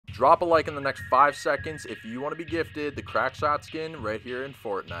Drop a like in the next 5 seconds if you want to be gifted the crack shot skin right here in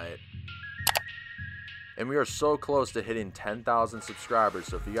Fortnite. And we are so close to hitting 10,000 subscribers,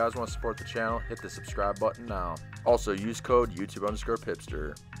 so if you guys want to support the channel, hit the subscribe button now. Also, use code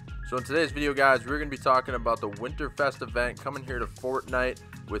YouTube_Pipster. So in today's video, guys, we're going to be talking about the Winterfest event coming here to Fortnite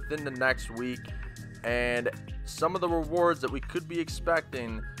within the next week, and some of the rewards that we could be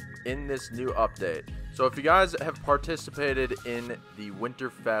expecting in this new update. So if you guys have participated in the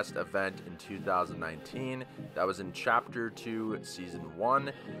Winterfest event in 2019, that was in Chapter 2, Season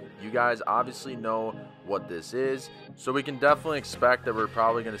 1, you guys obviously know what this is. So we can definitely expect that we're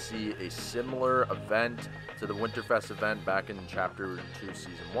probably going to see a similar event to the Winterfest event back in Chapter 2,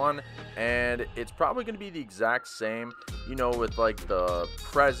 Season 1. And it's probably going to be the exact same, you know, with like the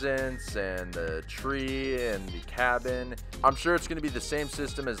presents and the tree and the cabin. I'm sure it's going to be the same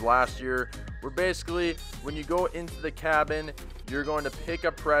system as last year, where basically when you go into the cabin, you're going to pick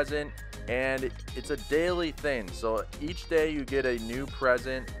a present, and it's a daily thing. So each day you get a new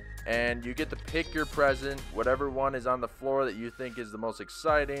present, and you get to pick your present, whatever one is on the floor that you think is the most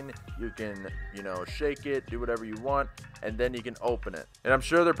exciting. You can, you know, shake it, do whatever you want, and then you can open it. And I'm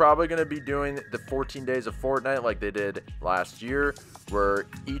sure they're probably going to be doing the 14 days of Fortnite like they did last year, where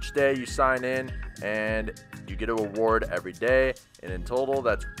each day you sign in and you get a reward every day, and in total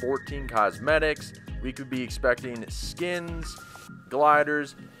that's 14 cosmetics. We could be expecting skins,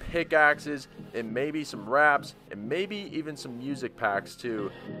 gliders, pickaxes, and maybe some wraps, and maybe even some music packs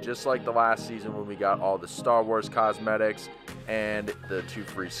too, just like the last season when we got all the Star Wars cosmetics and the 2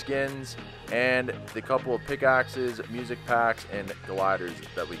 free skins and the couple of pickaxes, music packs, and gliders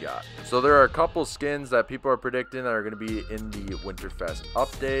that we got. So there are a couple skins that people are predicting that are going to be in the Winterfest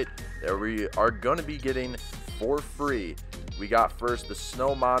update that we are going to be getting for free. We got first the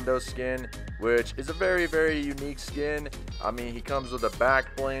Snow Mondo skin, which is a very, very unique skin. I mean, he comes with a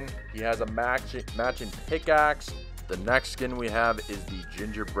back bling. He has a matching pickaxe. The next skin we have is the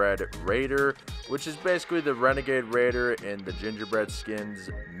Gingerbread Raider, which is basically the Renegade Raider and the Gingerbread skins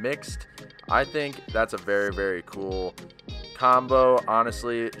mixed. I think that's a very, very cool combo.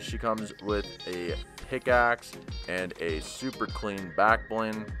 Honestly, she comes with a pickaxe and a super clean back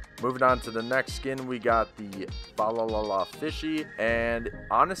bling. Moving on to the next skin, we got the Falalala Fishy, and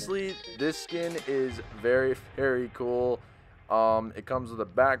honestly, this skin is very, very cool. It comes with a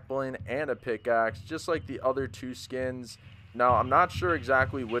back bling and a pickaxe, just like the other 2 skins. Now, I'm not sure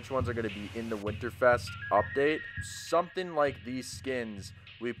exactly which ones are going to be in the Winterfest update. Something like these skins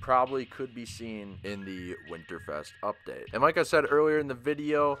we probably could be seeing in the Winterfest update. And like I said earlier in the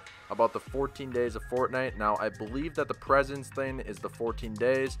video about the 14 days of Fortnite, now I believe that the presents thing is the 14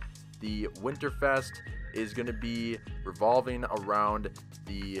 days. The Winterfest is going to be revolving around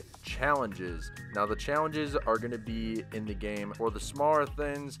the challenges. Now the challenges are going to be in the game for the smaller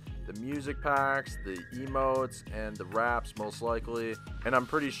things, the music packs, the emotes, and the wraps most likely. And I'm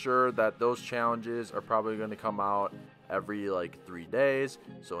pretty sure that those challenges are probably going to come out every like 3 days.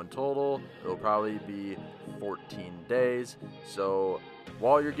 So in total, it'll probably be 14 days. So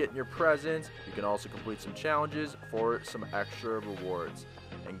while you're getting your presents, you can also complete some challenges for some extra rewards.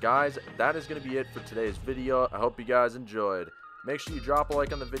 And guys, that is going to be it for today's video. I hope you guys enjoyed. Make sure you drop a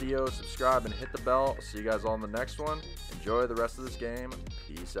like on the video, subscribe, and hit the bell. I'll see you guys all in the next one. Enjoy the rest of this game.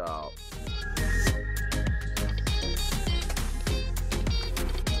 Peace out.